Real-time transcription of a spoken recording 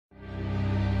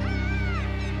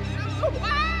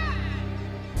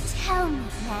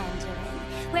Mandarin?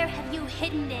 Where have you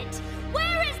hidden it?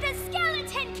 Where is the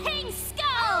Skeleton King's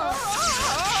skull?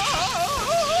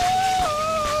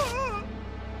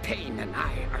 Pain and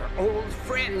I are old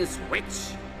friends,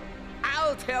 witch.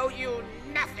 I'll tell you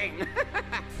nothing.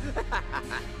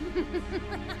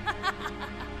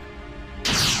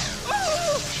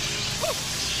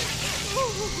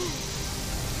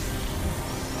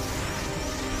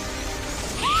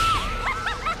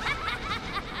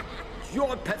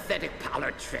 Your pathetic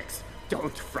parlor tricks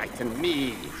don't frighten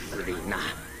me, Valeena.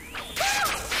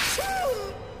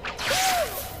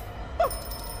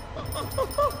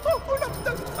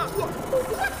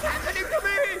 What's happening to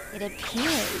me? It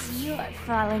appears you're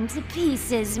falling to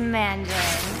pieces, Mandarin.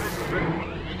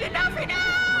 Enough,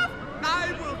 enough!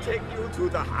 I will take you to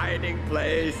the hiding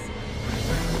place.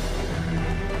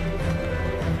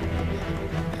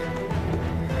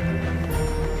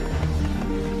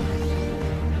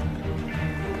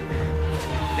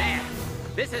 There!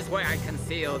 This is where I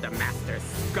conceal the Master's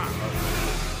skull.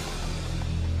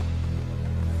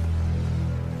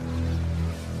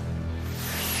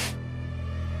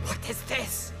 What is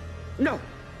this? No,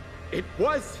 it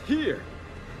was here.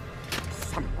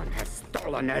 Someone has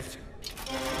stolen it.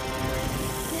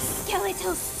 The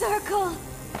skeletal circle!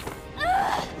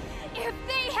 Ugh! If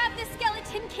they have the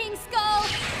Skeleton King's skull,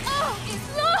 all is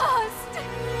lost!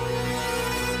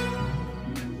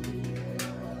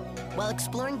 While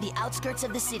exploring the outskirts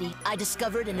of the city, I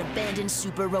discovered an abandoned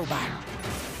super robot.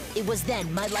 It was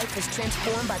then my life was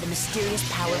transformed by the mysterious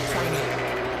power of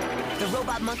Primate. The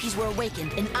robot monkeys were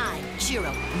awakened, and I,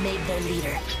 Shiro, made their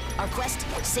leader. Our quest,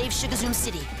 save Shuggazoom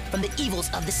City from the evils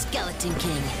of the Skeleton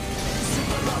King.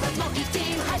 Super Robot Monkey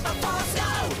Team, Hyperforce,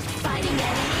 go! Fighting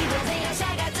any evil, they are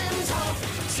Shuggazoom's hope.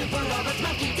 Super Robot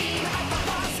Monkey Team,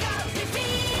 Hyperforce, go!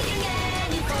 Defeating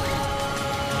any foe!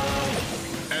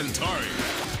 Antari.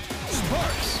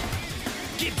 Sparks.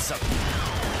 Gibson.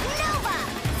 Nova!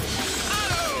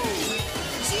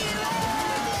 Shiro!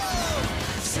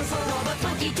 Super Robot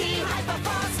Monkey Team,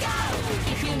 Hyperforce, go!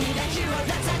 If you need a hero,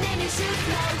 that's a name you should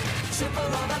know. Super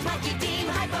Robot Monkey Team,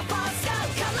 Hyperforce, go!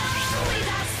 Come along with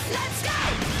us, let's go!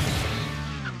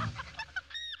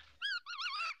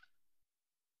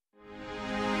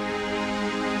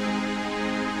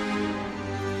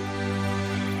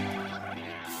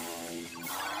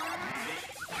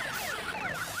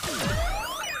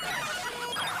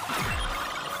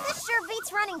 This sure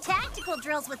beats running tactical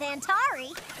drills with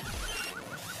Antari.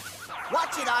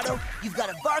 Watch it, Otto. You've got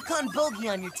a Barcon bogey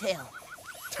on your tail.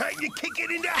 Time to kick it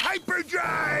into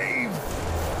hyperdrive!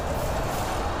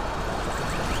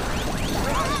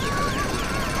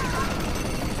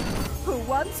 Who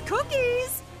wants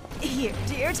cookies? Here,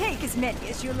 dear, take as many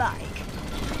as you like.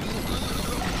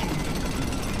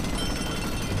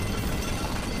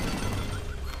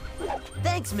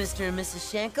 Thanks, Mr. and Mrs.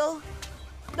 Shanko.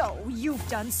 Oh, you've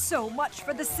done so much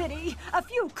for the city. A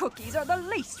few cookies are the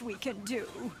least we can do.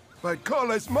 But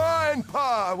call us mine,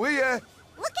 Pa, will ya?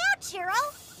 Look out, Shiro!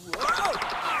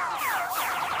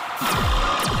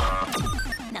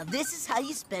 Now this is how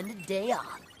you spend a day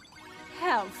off.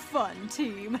 Have fun,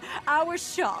 team. Our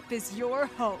shop is your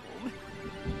home.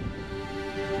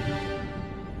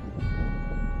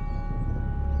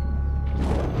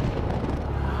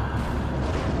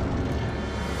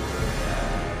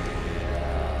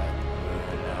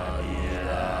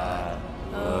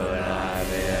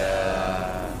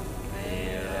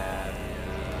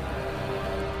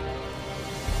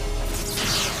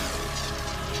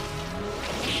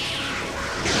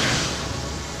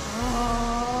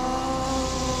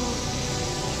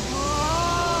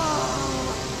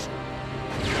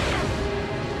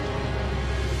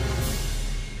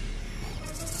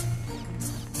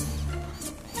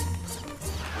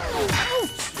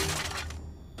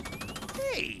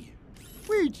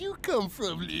 Where'd you come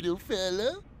from, little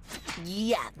fella?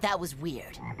 Yeah, that was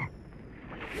weird.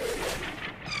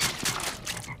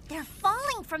 They're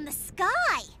falling from the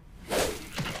sky!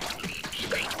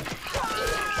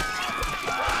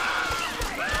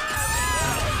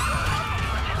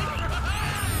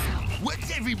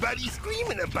 What's everybody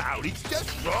screaming about? It's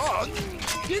just wrong.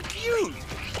 You're cute.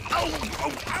 Oh,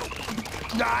 oh, oh.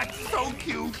 Not so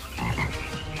cute.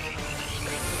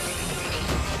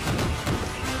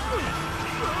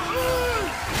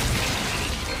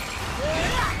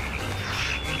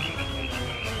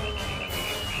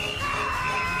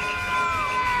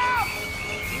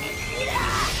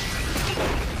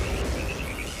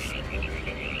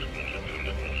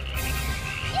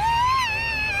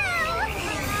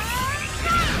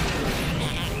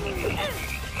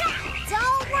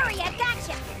 Don't worry, I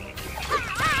gotcha!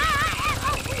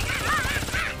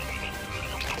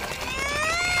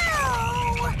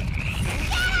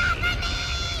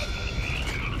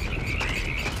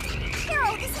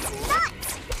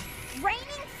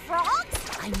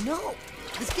 go!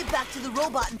 Let's get back to the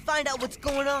robot and find out what's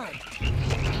going on.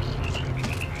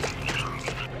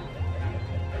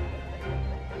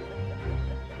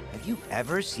 Have you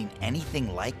ever seen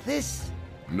anything like this?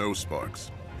 No,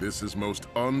 Sparks. This is most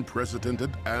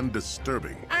unprecedented and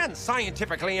disturbing. And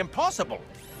scientifically impossible.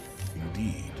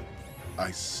 Indeed.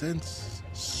 I sense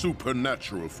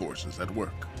supernatural forces at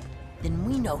work. Then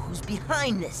we know who's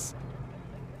behind this.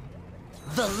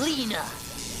 Valeena!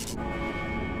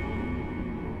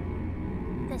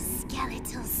 The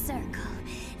skeletal circle.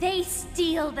 They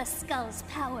steal the skull's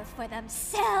power for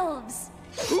themselves.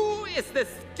 Who is the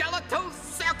skeletal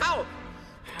circle?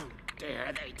 How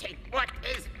dare they take what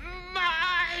is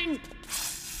mine?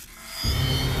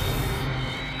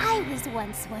 I was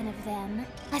once one of them.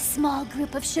 A small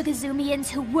group of Shuggazoomians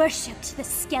who worshipped the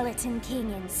Skeleton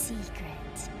King in secret.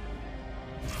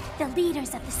 The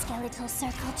leaders of the Skeletal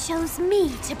Circle chose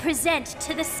me to present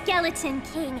to the Skeleton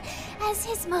King as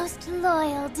his most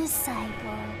loyal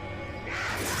disciple.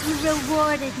 He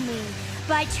rewarded me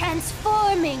by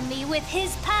transforming me with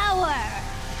his power.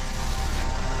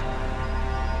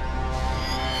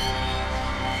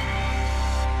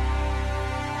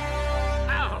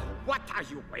 Oh, what are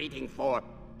you waiting for?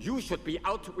 You should be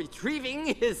out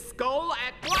retrieving his skull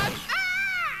at once.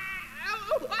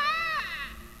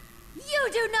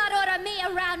 You do not order me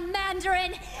around,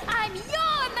 Mandarin! I'm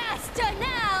your master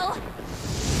now!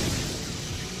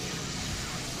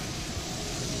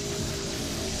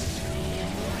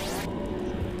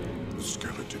 The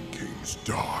Skeleton King's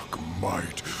dark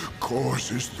might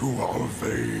courses through our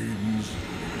veins.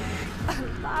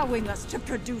 Allowing us to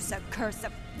produce a curse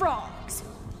of frogs.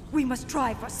 We must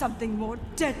try for something more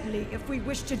deadly if we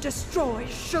wish to destroy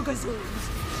Shuggazooms.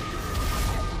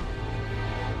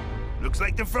 Looks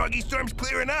like the froggy storm's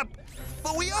clearing up.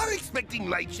 But we are expecting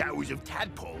light showers of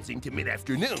tadpoles into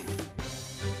mid-afternoon.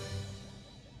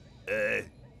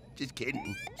 Just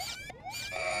kidding.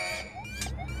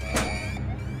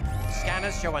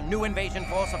 Scanners show a new invasion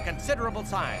force of considerable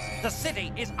size. The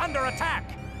city is under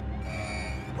attack.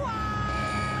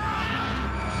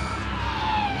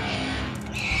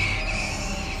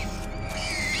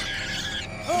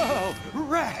 Oh,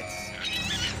 rats!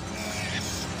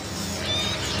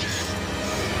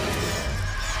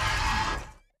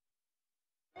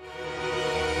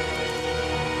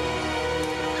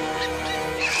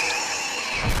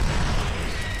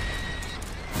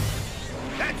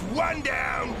 That's one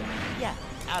down! Yeah,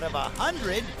 out of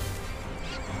 100.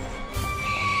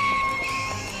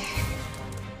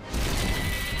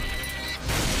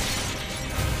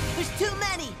 There's too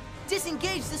many!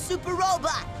 Disengage the super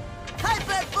robot!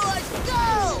 Hyperforce,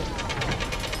 go!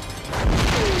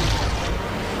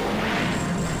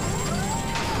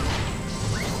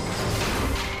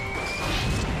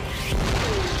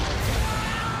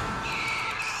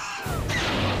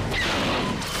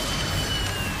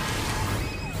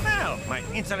 Well, my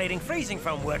insulating freezing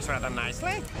foam works rather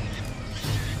nicely.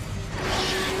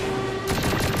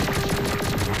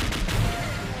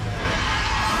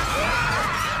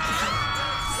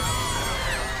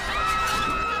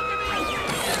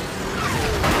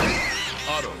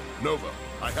 Otto, Nova,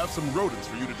 I have some rodents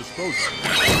for you to dispose of.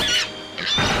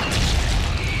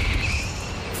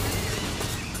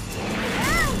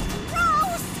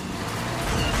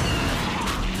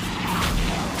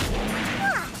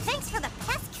 Thanks for the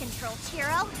pest control,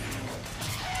 Chiro.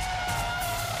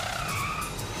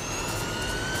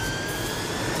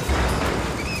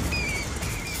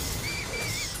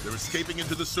 They're escaping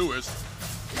into the sewers.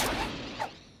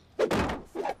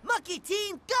 Monkey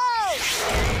team, go!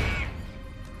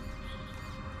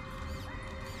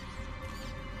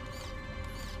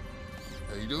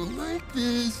 I don't like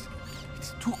this.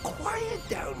 It's too quiet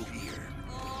down here.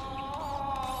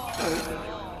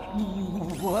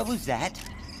 What was that?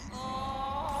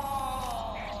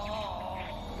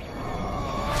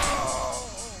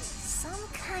 Some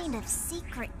kind of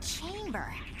secret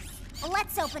chamber.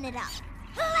 Let's open it up.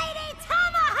 Lady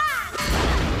Tomahawk!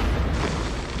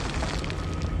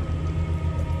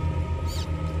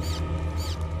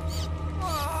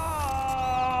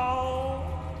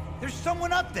 There's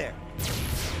someone up there.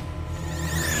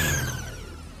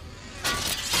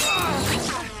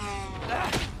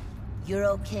 You're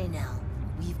okay now.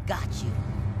 We've got you.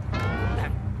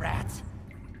 The rats.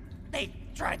 They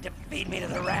tried to feed me to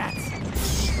the rats.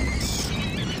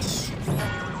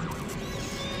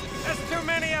 There's too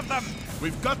many of them.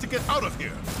 We've got to get out of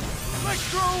here.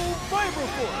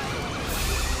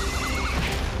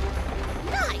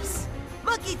 Nice!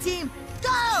 Monkey team,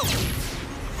 go!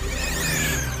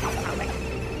 It's coming.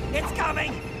 It's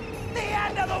coming. The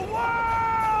end of the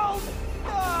world.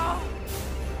 Oh.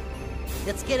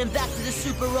 Let's get him back to the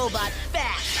super robot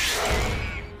fast!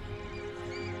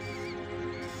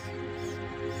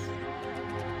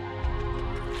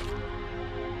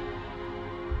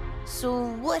 So,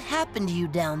 what happened to you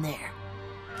down there?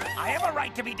 I have a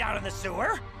right to be down in the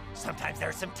sewer. Sometimes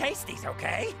there's some tasties,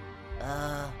 okay?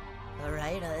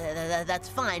 Alright, that's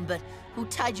fine, but who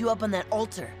tied you up on that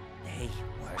altar? They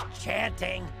were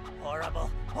chanting.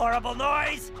 Horrible, horrible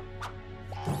noise!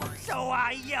 So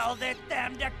I yelled at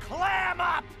them to clam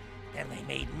up! Then they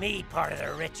made me part of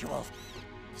the ritual.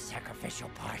 The sacrificial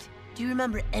part. Do you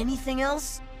remember anything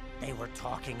else? They were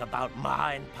talking about Ma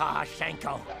and Pa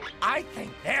Shanko. I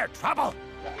think they're trouble.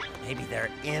 Maybe they're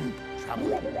in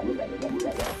trouble.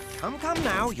 Come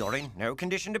now. You're in no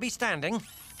condition to be standing.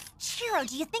 Chiro,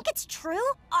 do you think it's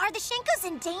true? Are the Shankos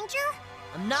in danger?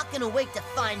 I'm not gonna wait to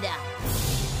find out.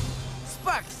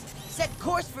 Sparks, set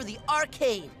course for the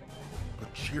arcade.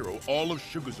 But Chiro, all of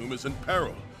Shuggazoom is in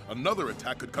peril. Another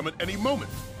attack could come at any moment.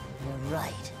 You're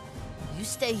right. You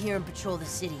stay here and patrol the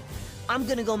city. I'm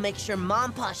gonna go make sure Mom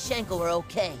and Pa Shanko are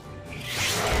okay.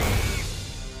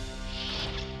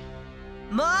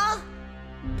 Ma?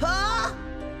 Pa?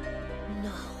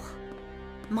 No.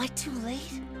 Am I too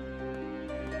late?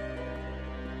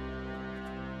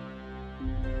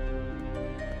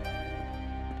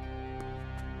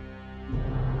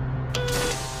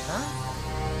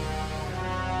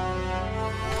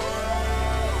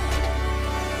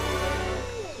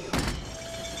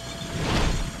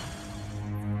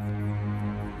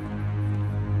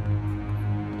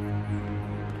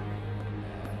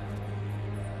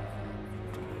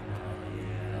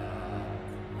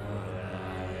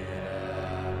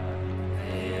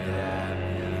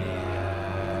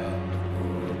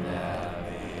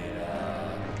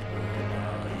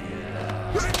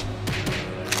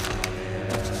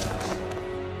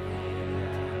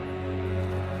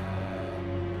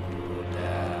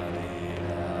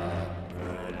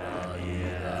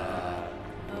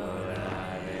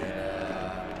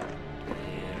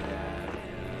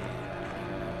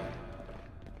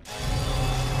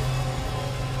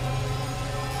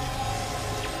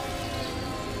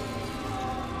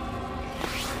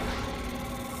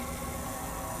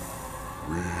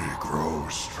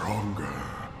 Stronger.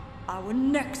 Our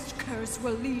next curse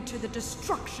will lead to the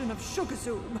destruction of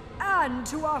Shuggazoom and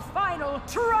to our final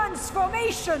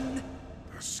transformation!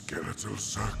 The skeletal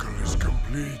circle is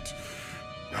complete.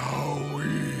 Now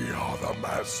we are the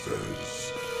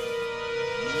masters.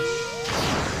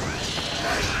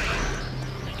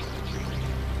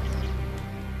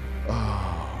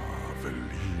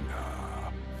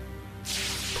 Valeena.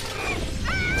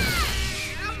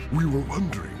 We were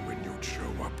wondering when you'd show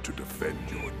up to defend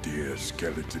your dear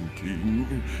Skeleton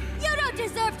King. You don't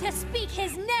deserve to speak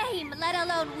his name, let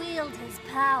alone wield his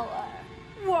power.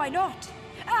 Why not?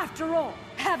 After all,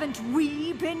 haven't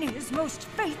we been his most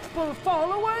faithful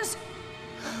followers?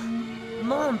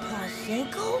 Mom, Pa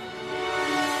Shanko?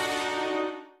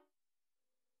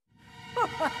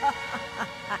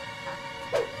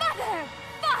 Mother!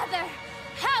 Father!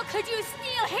 How could you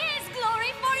steal his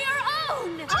glory for your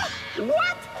own?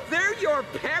 What? They're your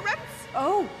parents?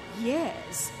 Oh,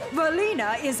 yes.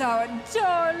 Valeena is our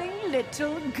darling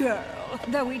little girl,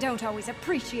 though we don't always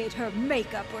appreciate her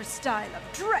makeup or style of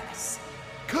dress.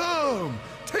 Come,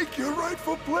 take your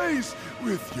rightful place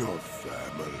with your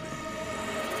family.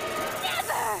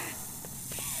 Never!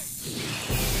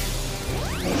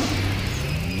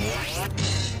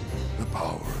 The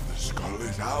power of the skull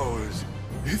is ours.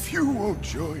 If you won't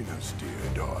join us,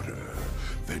 dear daughter,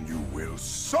 then you will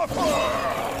suffer!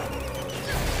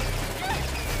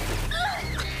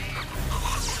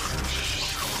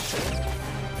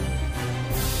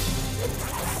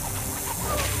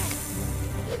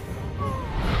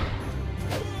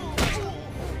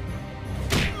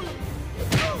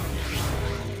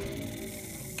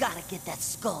 Gotta get that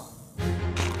skull.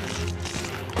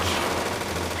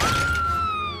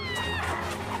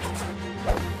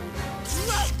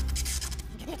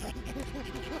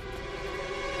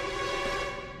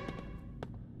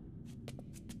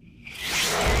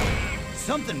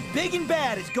 Something big and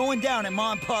bad is going down at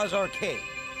Mom and Pa's arcade.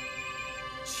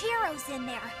 Chiro's in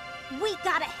there. We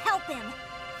gotta help him.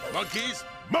 Monkeys,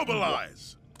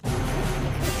 mobilize!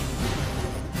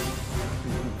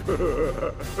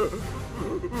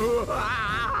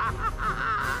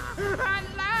 At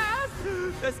last!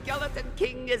 The Skeleton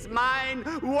King is mine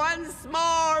once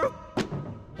more!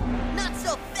 Not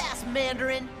so fast,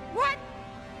 Mandarin! What?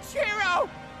 Chiro!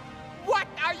 What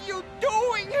are you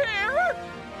doing here?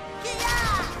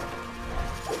 Yeah!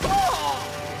 Oh!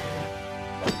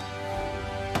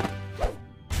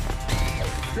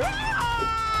 Ah!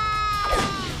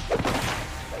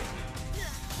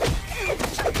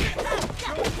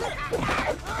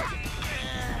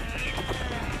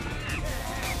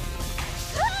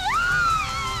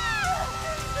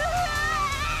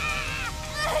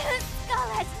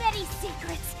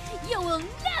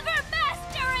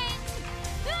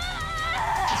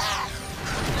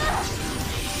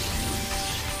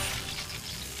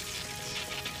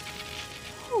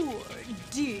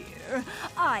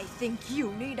 I think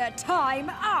you need a time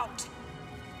out.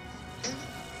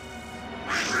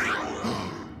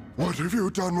 What have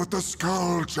you done with the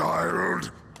skull,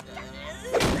 child?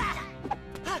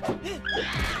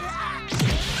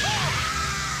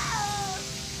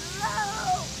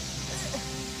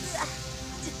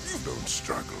 Don't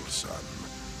struggle, son.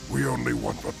 We only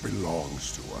want what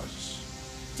belongs to us.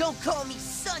 Don't call me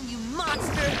son, you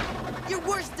monster! You're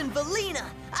worse than Valeena!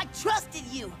 I trusted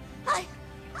you!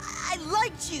 I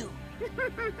liked you!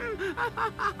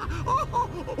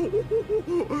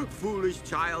 Foolish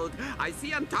child. I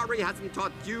see Antari hasn't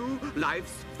taught you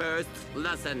life's first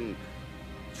lesson.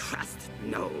 Trust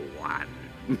no one.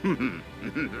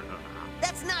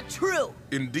 That's not true!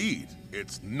 Indeed,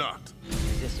 it's not.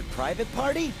 Is this a private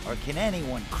party, or can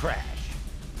anyone crash?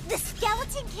 The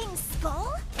Skeleton King's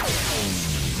skull?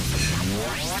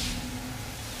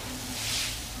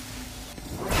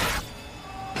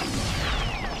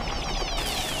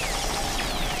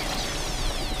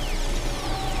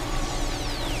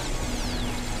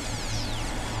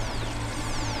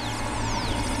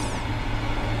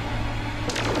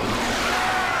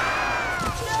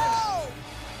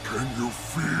 Can you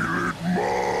feel it,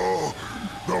 Ma?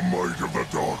 The might of the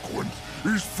Dark Ones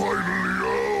is finally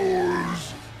ours!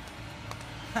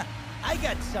 I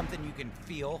got something you can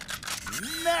feel.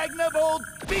 Magnavolt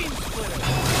Beam Splitter!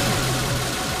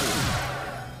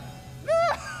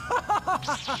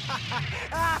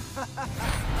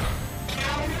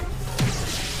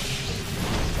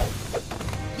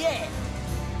 Yeah!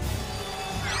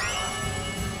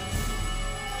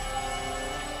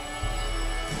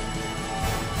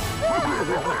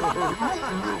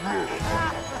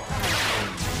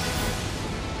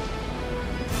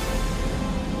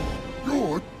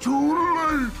 You're too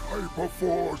late,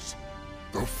 Hyperforce!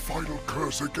 The final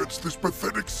curse against this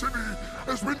pathetic city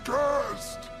has been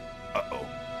cast! Uh-oh.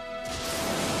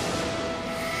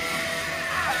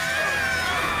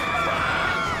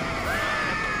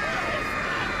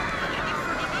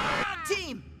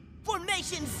 Team!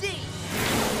 Formation Z!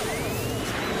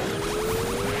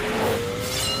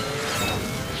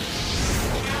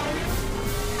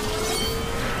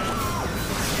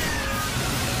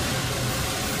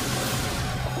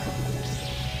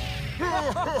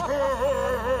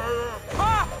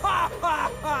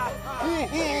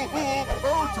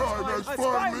 Our time has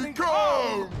finally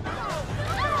come!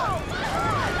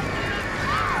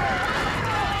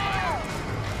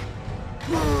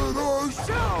 Let us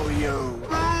show you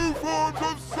new forms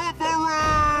of suffering!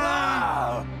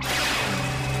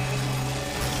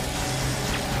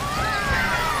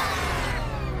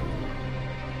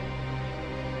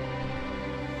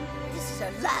 This is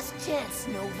our last chance,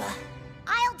 Nova.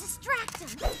 I'll distract him.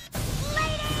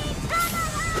 Lady, come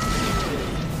alive!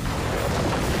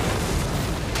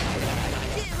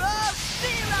 0.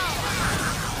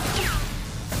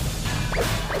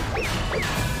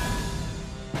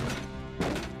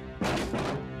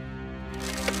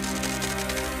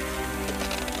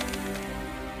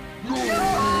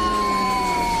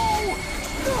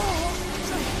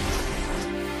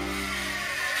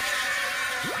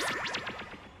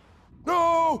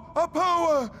 No! Our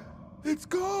power! It's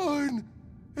gone!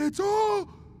 It's all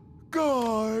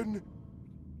gone!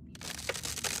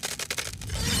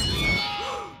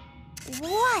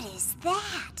 What is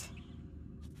that?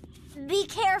 Be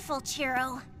careful,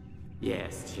 Chiro.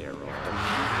 Yes, Chiro.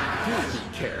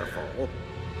 Be careful.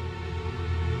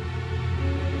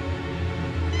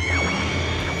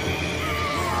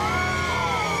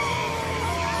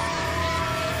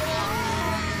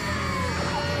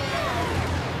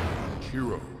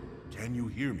 Chiro, can you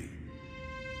hear me?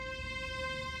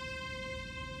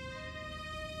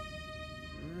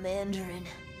 Mandarin,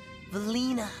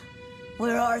 Valeena,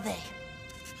 where are they?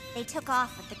 They took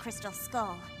off with the crystal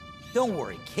skull. Don't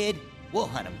worry, kid. We'll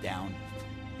hunt him down.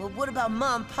 Well, what about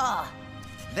Mom and Pa?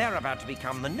 They're about to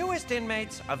become the newest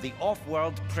inmates of the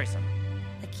off-world prison.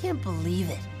 I can't believe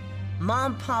it.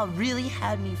 Mom and Pa really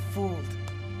had me fooled.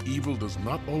 Evil does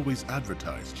not always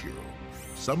advertise, Chiro.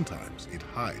 Sometimes it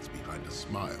hides behind a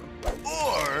smile.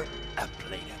 Or a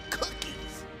plate of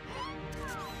cookies.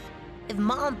 If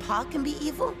Mom and Pa can be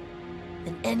evil,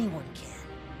 then anyone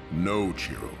can. No,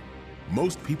 Chiro.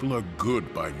 Most people are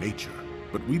good by nature,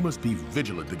 but we must be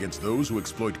vigilant against those who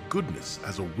exploit goodness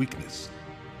as a weakness.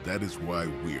 That is why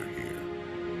we're here.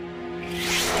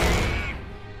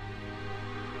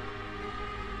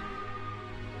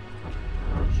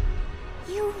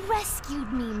 You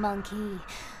rescued me, monkey.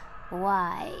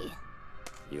 Why?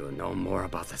 You know more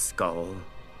about the skull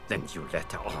than you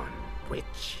let on,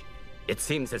 witch. It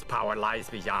seems his power lies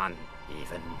beyond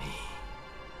even me.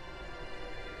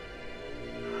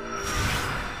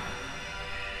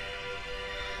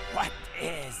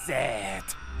 it?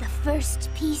 The first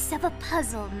piece of a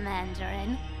puzzle,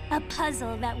 Mandarin. A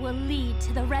puzzle that will lead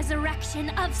to the resurrection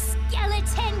of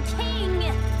Skeleton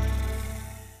King!